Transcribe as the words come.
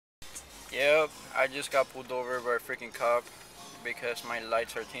Yep, I just got pulled over by a freaking cop because my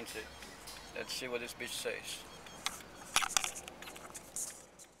lights are tinted. Let's see what this bitch says.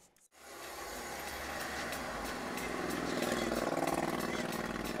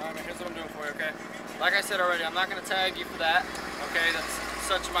 Alright man, here's what I'm doing for you, okay? Like I said already, I'm not going to tag you for that, okay? That's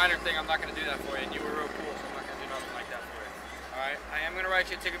such a minor thing, I'm not going to do that for you. And you were real cool, so I'm not going to do nothing like that for you. Alright, I am going to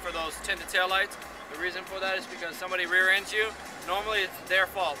write you a ticket for those tinted taillights. The reason for that is because somebody rear-ends you. Normally it's their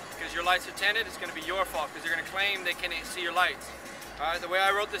fault. Because your lights are tinted, it's going to be your fault. Because they're going to claim they can't see your lights. Alright, the way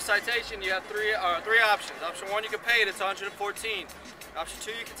I wrote this citation, you have three options. Option 1, you can pay it, it's $114. Option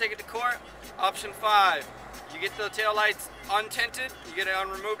 2, you can take it to court. Option 5, you get the tail lights untinted, you get it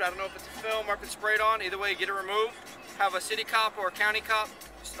unremoved. I don't know if it's a film or if it's sprayed on. Either way, you get it removed. Have a city cop or a county cop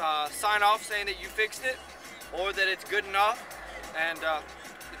sign off saying that you fixed it or that it's good enough. And the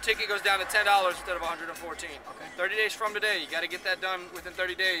ticket goes down to $10 instead of $114. Okay. 30 days from today, you got to get that done within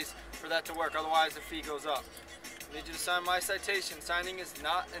 30 days for that to work. Otherwise, the fee goes up. I need you to sign my citation. Signing is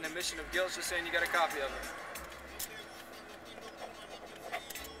not an admission of guilt, just saying you got a copy of it.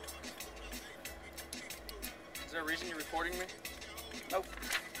 Is there a reason you're reporting me? Nope.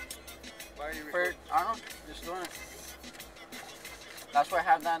 Why are you reporting? I don't know, just doing it. That's why I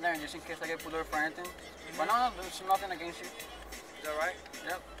have that there, just in case I get pulled over for anything. But no, there's nothing against you. Is that right?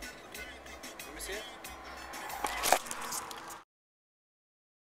 Yep. Let me see it.